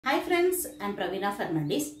friends, I am Praveena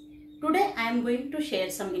Fernandes. Today I am going to share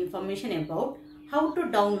some information about how to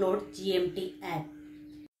download GMT app.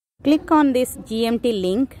 Click on this GMT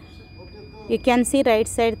link. You can see right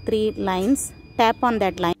side 3 lines. Tap on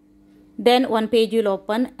that line. Then one page will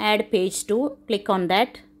open, add page 2. Click on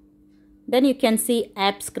that. Then you can see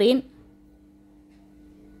app screen.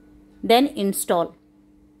 Then install.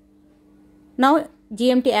 Now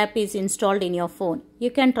GMT app is installed in your phone.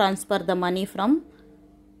 You can transfer the money from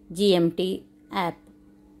GMT app.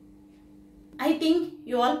 I think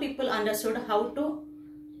you all people understood how to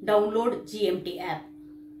download GMT app.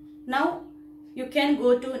 Now you can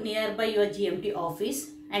go to nearby your GMT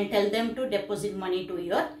office and tell them to deposit money to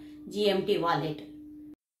your GMT wallet.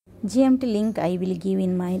 GMT link I will give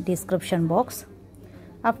in my description box.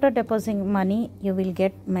 After depositing money, you will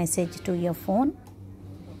get message to your phone.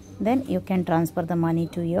 Then you can transfer the money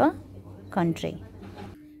to your country.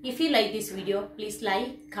 If you like this video, please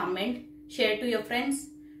like, comment, share to your friends,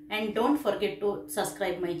 and don't forget to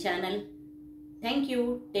subscribe my channel. Thank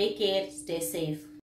you. Take care. Stay safe.